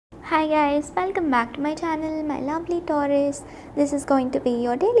Hi guys, welcome back to my channel, my lovely Taurus. This is going to be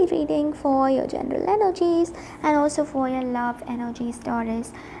your daily reading for your general energies and also for your love energies,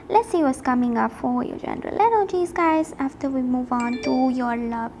 Taurus. Let's see what's coming up for your general energies, guys, after we move on to your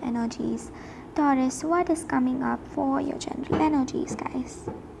love energies. Taurus, what is coming up for your general energies, guys?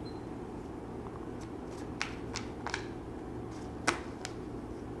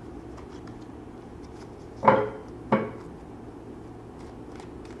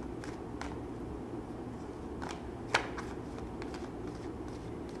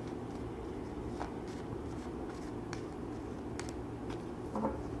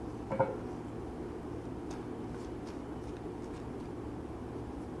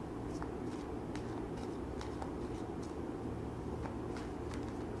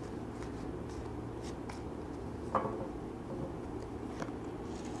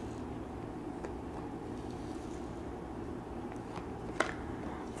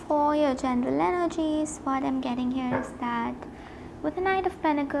 For your general energies, what I'm getting here is that with the Knight of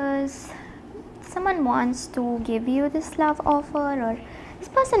Pentacles, someone wants to give you this love offer, or this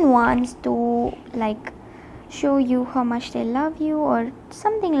person wants to show you how much they love you or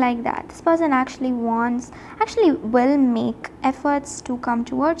something like that. This person actually will make efforts to come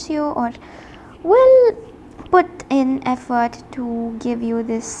towards you, or will put in effort to give you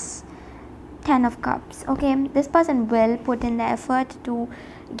this 10 of Cups. Okay, this person will put in the effort to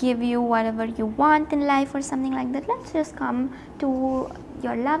give you whatever you want in life or something like that. Let's just come to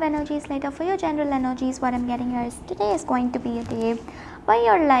your love energies later. For your general energies, what I'm getting here is today is going to be a day where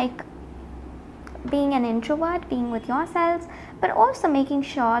you're being an introvert, being with yourselves, but also making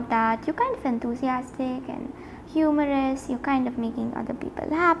sure that you're kind of enthusiastic and humorous. You're kind of making other people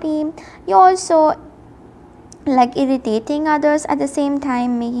happy. You're also irritating others at the same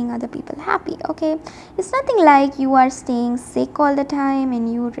time, making other people happy. Okay, it's nothing like you are staying sick all the time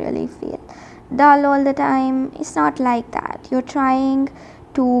and you really feel dull all the time. It's not like that. You're trying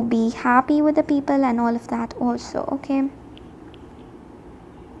to be happy with the people and all of that also. Okay,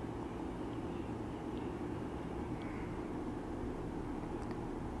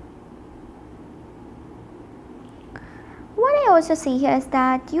 what I also see here is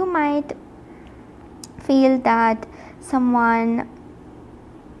that you might feel that someone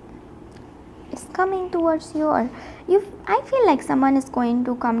is coming towards you, or I feel like someone is going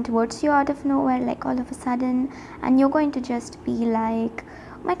to come towards you out of nowhere, like all of a sudden, and you're going to just be like,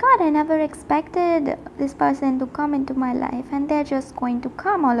 oh my god, I never expected this person to come into my life, and they're just going to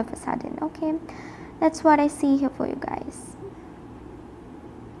come all of a sudden. Okay, that's what I see here for you guys.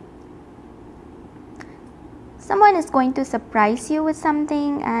 Someone is going to surprise you with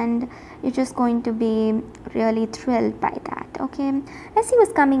something and you're just going to be really thrilled by that. Okay, let's see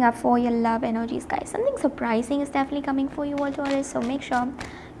what's coming up for your love energies, guys. Something surprising is definitely coming for you all, Taurus, so make sure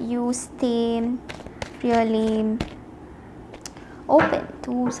you stay really open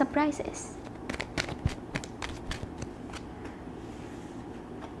to surprises.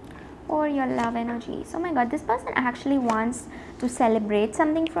 Or your love energies, oh my god, this person actually wants to celebrate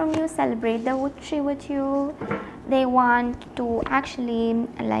something from you, celebrate the victory with you. They want to actually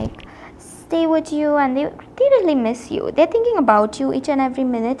stay with you, and they really miss you. They're thinking about you each and every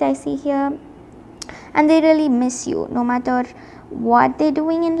minute, I see here, and they really miss you. No matter what they're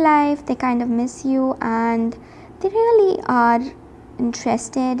doing in life, they kind of miss you, and they really are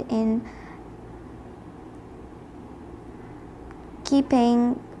interested in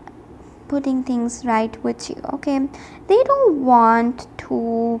putting things right with you. Okay, they don't want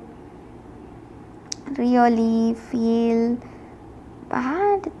to really feel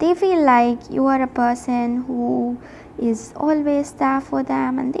bad. They feel like you are a person who is always there for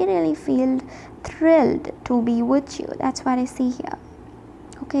them, and they really feel thrilled to be with you. That's what I see here.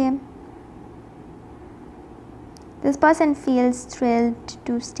 Okay, this person feels thrilled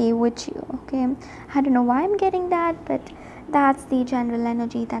to stay with you. Okay, I don't know why I'm getting that, but that's the general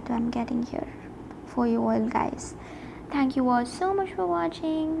energy that I'm getting here for you all, guys. Thank you all so much for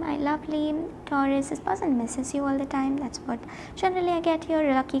watching, my lovely Taurus. This person misses you all the time. That's what generally I get here.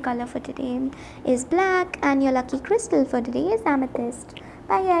 Your lucky color for today is black, and your lucky crystal for today is amethyst.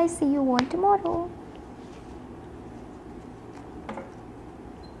 Bye guys, see you all tomorrow.